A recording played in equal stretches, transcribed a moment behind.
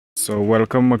So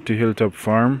welcome back to Hilltop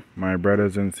Farm, my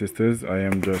brothers and sisters. I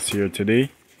am just here today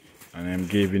and I'm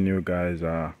giving you guys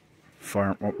a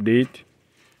farm update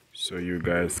so you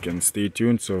guys can stay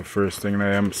tuned. So first thing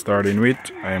I am starting with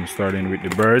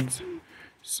the birds.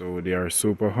 So they are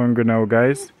super hungry now,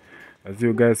 guys. As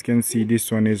you guys can see,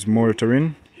 this one is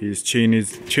molting. His chain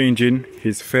is changing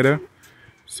his feather,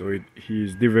 so he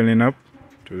is developing up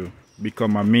to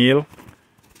become a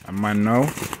man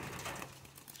now.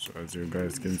 So as you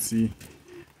guys can see,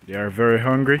 they are very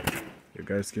hungry. You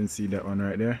guys can see that one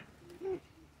right there.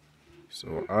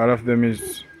 So all of them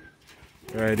is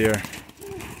right there.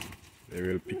 They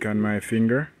will pick on my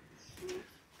finger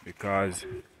because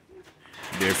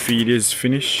their feed is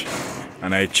finished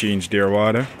and I changed their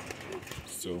water.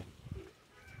 So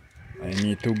I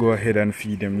need to go ahead and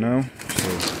feed them now.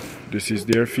 So this is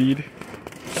their feed.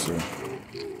 So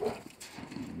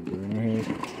I'm going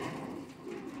ahead.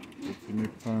 Open the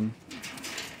pan,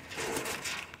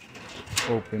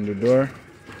 open the door.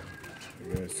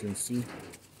 You guys can see.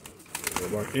 Go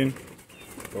back in.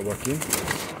 Go back in. In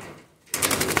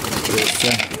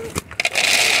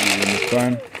the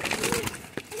pan.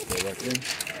 Go back in.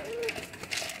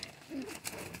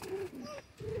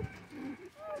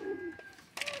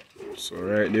 So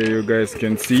right there you guys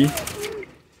can see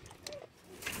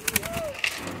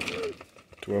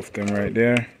 2 of them right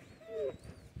there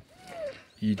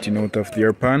eating out of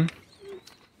their pan,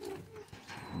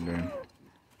 and then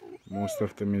most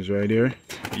of them is right there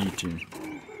eating.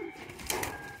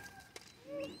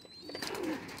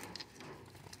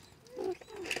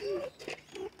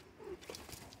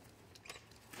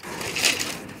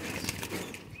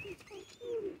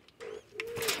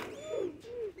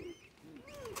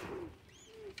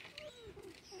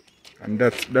 And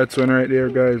that's one right there,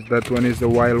 guys. That one is the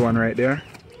wild one right there.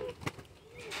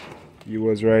 He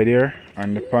was right here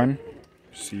on the pan.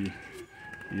 See,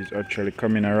 he's actually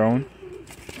coming around.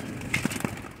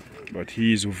 But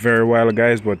he is very wild,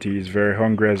 guys, but he is very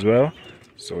hungry as well.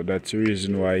 So that's the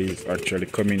reason why he's actually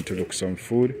coming to look some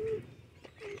food.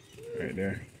 Right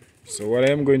there. So what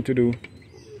I am going to do,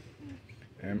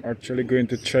 I'm actually going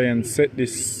to try and set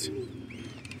this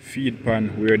feed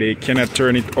pan where they cannot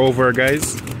turn it over,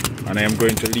 guys. And I am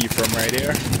going to leave from right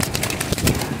there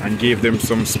and give them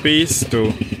some space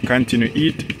to continue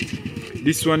eat.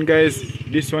 This one, guys,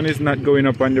 this one is not going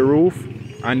up on the roof,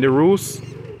 and the roost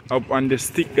up on the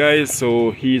stick, guys. So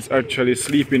he's actually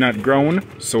sleeping at ground,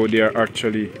 so they are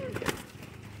actually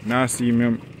not seeing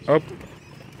him up.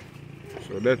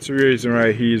 So that's the reason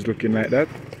why he is looking like that.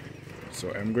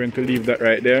 So I'm going to leave that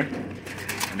right there,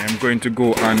 and I'm going to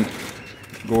go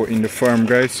in the farm,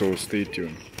 guys, so stay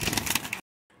tuned.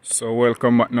 So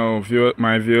welcome back now,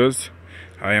 my viewers.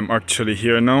 I am actually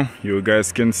here now. You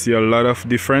guys can see a lot of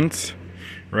difference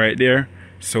right there.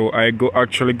 So I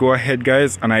actually go ahead,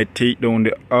 guys, and I take down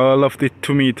all of the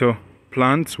tomato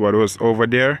plants what was over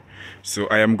there. So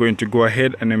I am going to go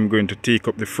ahead and I'm going to take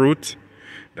up the fruit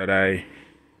that I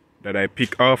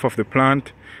pick off of the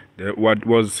plant, what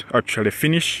was actually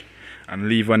finished, and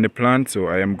leave on the plant. So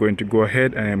I am going to go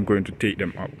ahead and I am going to take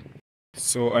them up.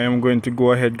 So I am going to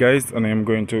go ahead, guys, and I am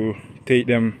going to take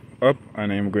them up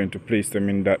and I am going to place them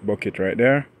in that bucket right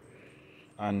there,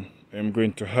 and I am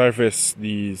going to harvest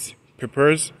these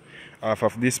peppers off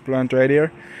of this plant right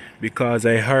here, because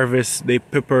I harvest the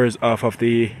peppers off of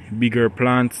the bigger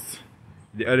plants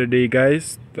the other day,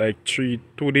 guys, like 2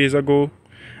 days ago,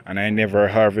 and I never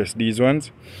harvest these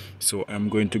ones. So I'm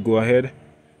going to go ahead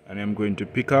and I'm going to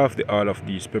pick off all of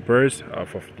these peppers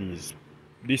off of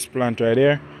this plant right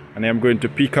there, and I'm going to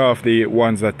pick off the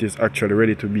ones that is actually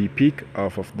ready to be picked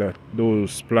off of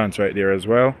those plants right there as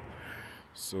well.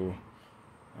 So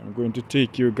I'm going to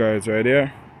take you guys right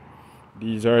there.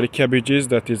 These are the cabbages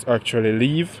that is actually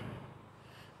leave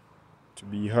to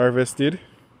be harvested.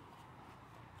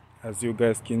 As you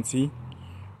guys can see,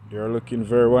 they are looking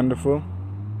very wonderful.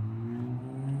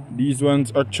 These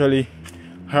ones actually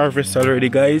harvest already,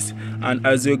 guys, and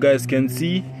as you guys can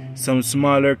see, some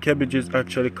smaller cabbages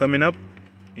actually coming up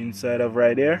inside of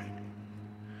right there,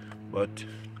 but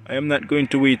I am not going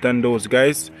to wait on those,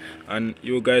 guys. And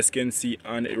you guys can see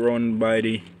on around by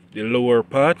the lower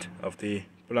part of the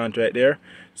plant right there,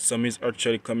 some is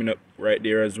actually coming up right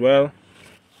there as well.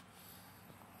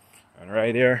 And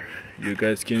right there you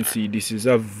guys can see this is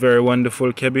a very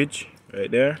wonderful cabbage right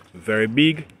there, very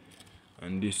big.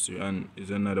 And this one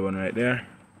is another one right there.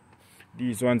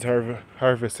 These ones are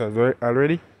harvested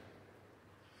already.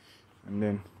 And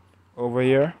then over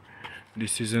here,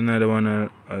 this is another one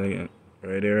right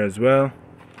there as well,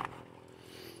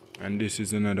 and this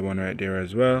is another one right there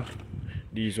as well.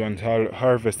 These ones are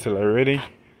harvested already.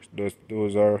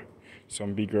 Those are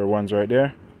some bigger ones right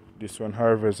there. This one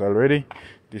harvest already,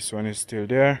 this one is still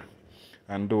there,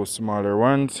 and those smaller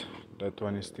ones, that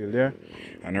one is still there.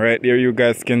 And right there you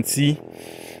guys can see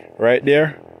right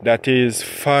there, that is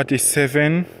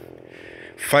 47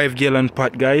 5-gallon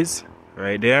pot, guys,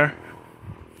 right there.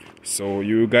 So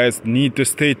you guys need to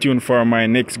stay tuned for my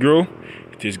next grow.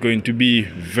 It is going to be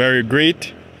very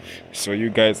great, so you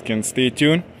guys can stay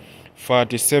tuned.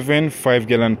 47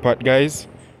 5-gallon pot, guys,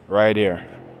 right there,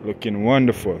 looking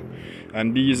wonderful.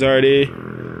 And these are the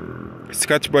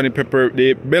Scotch bonnet pepper,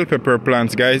 the bell pepper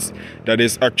plants, guys, that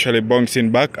is actually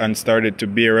bouncing back and started to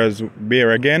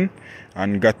bear again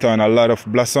and got on a lot of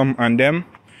blossom on them,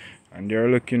 and they're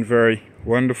looking very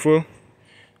wonderful,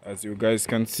 as you guys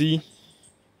can see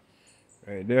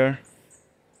right there.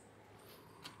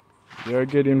 They are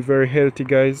getting very healthy,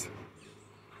 guys,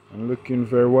 and looking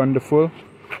very wonderful.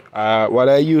 What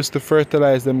I use to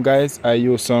fertilize them, guys, I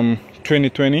use some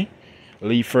 2020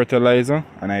 leaf fertilizer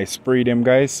and I spray them,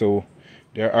 guys, so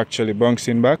they're actually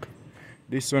bouncing back.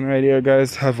 This one right here,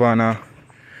 guys, have on a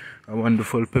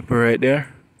wonderful pepper right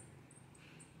there,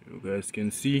 you guys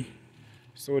can see.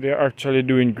 So they're actually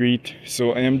doing great.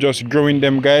 So I am just growing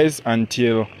them, guys,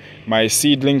 until my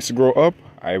seedlings grow up.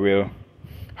 I will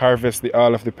harvest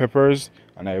all of the peppers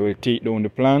and I will take down the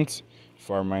plants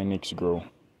for my next grow.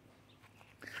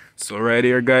 So right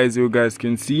here, guys, you guys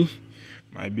can see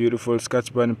my beautiful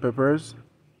Scotch bonnet peppers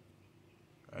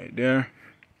right there,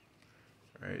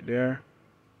 right there.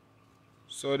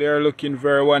 So they are looking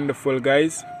very wonderful,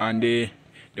 guys, and the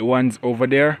ones over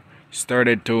there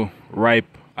started to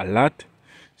ripe a lot.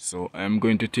 So I'm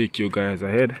going to take you guys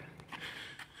ahead,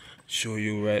 show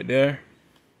you right there.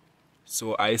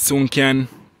 So I soon can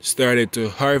started to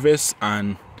harvest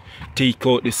and take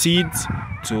out the seeds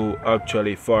to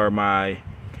actually for my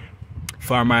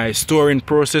storing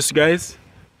process, guys.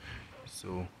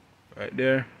 So right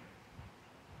there,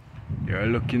 they are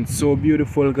looking so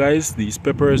beautiful, guys. These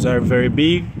peppers are very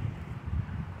big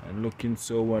and looking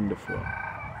so wonderful.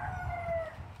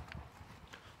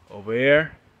 Over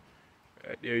here,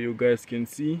 right there, you guys can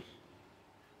see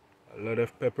a lot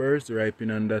of peppers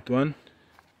ripening on that one,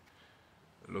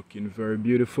 looking very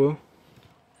beautiful.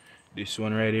 This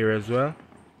one right here as well.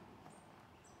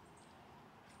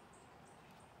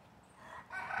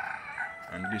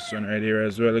 And this one right here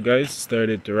as well, guys,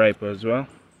 started to ripe as well.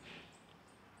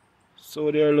 So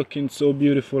they are looking so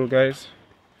beautiful, guys.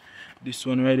 This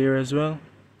one right here as well.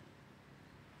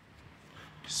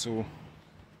 So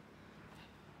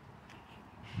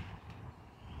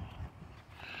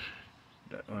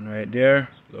that one right there,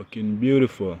 looking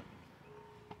beautiful.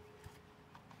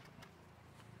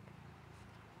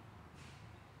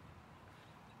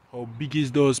 How big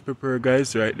is those pepper,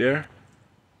 guys, right there?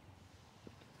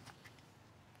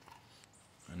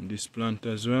 And this plant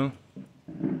as well,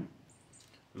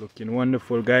 looking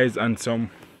wonderful, guys. And some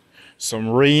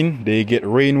rain, they get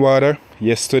rainwater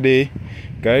yesterday,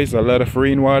 guys, a lot of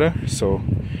rainwater, so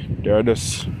they are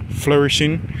just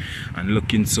flourishing and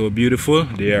looking so beautiful.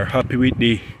 They are happy with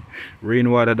the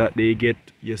rainwater that they get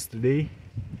yesterday.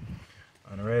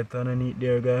 And right underneath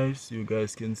there, guys, you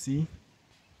guys can see,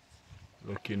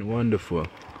 looking wonderful.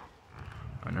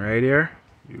 And right here,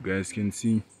 you guys can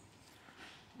see,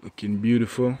 looking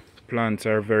beautiful. Plants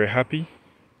are very happy,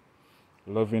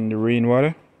 loving the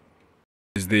rainwater.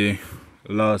 This is the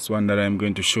last one that I'm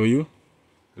going to show you,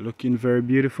 looking very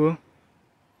beautiful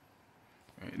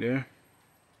right there,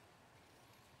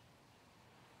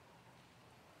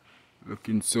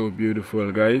 looking so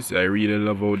beautiful, guys. I really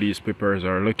love how these peppers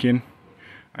are looking,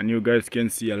 and you guys can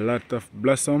see a lot of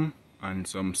blossom and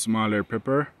some smaller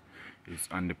pepper is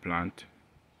on the plant,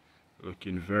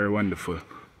 looking very wonderful.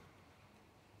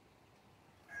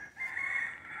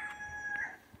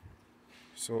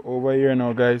 So over here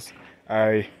now, guys,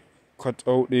 I cut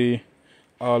out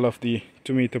all of the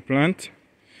tomato plant.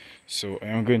 So I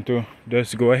am going to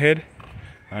just go ahead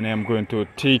and I am going to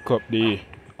take up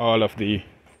all of the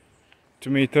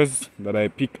tomatoes that I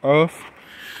pick off,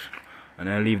 and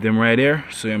I leave them right there.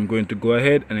 So I'm going to go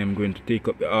ahead and I'm going to take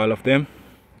up all of them,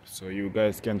 so you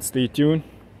guys can stay tuned.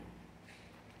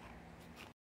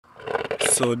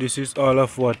 So this is all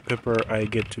of what pepper I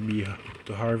get to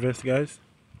harvest, guys,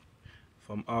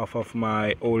 from off of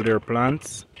my older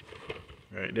plants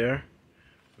right there,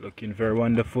 looking very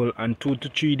wonderful. And 2 to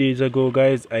 3 days ago,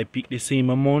 guys, I picked the same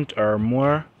amount or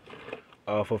more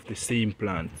off of the same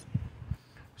plant.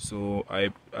 So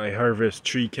I harvest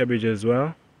 3 cabbage as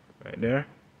well right there,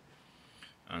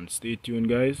 and stay tuned,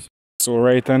 guys. So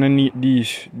right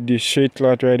underneath this shade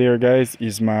cloth right here, guys,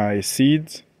 is my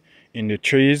seeds in the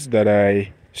trays that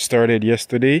I started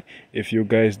yesterday. If you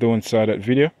guys don't saw that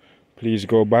video, please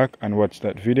go back and watch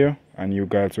that video, and you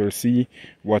guys will see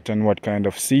what kind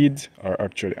of seeds are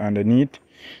actually underneath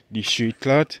the sheet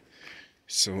cloth.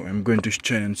 So I'm going to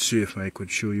try and see if I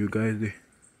could show you guys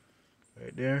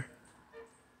right there.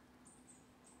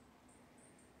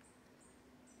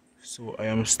 So I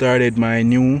am started my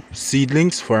new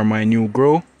seedlings for my new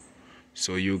grow,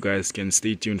 so you guys can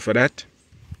stay tuned for that.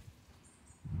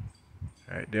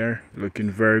 Right there, looking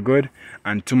very good.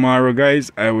 And tomorrow,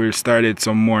 guys, I will start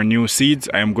some more new seeds.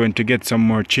 I am going to get some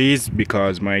more cheese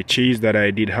because my cheese that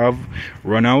I did have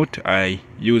run out. I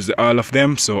used all of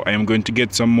them, so I am going to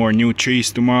get some more new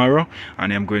trees tomorrow,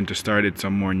 and I'm going to start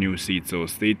some more new seeds. So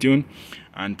stay tuned,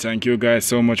 and thank you guys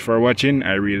so much for watching.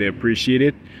 I really appreciate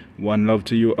it. One love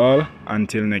to you all.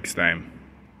 Until next time,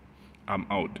 I'm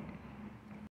out.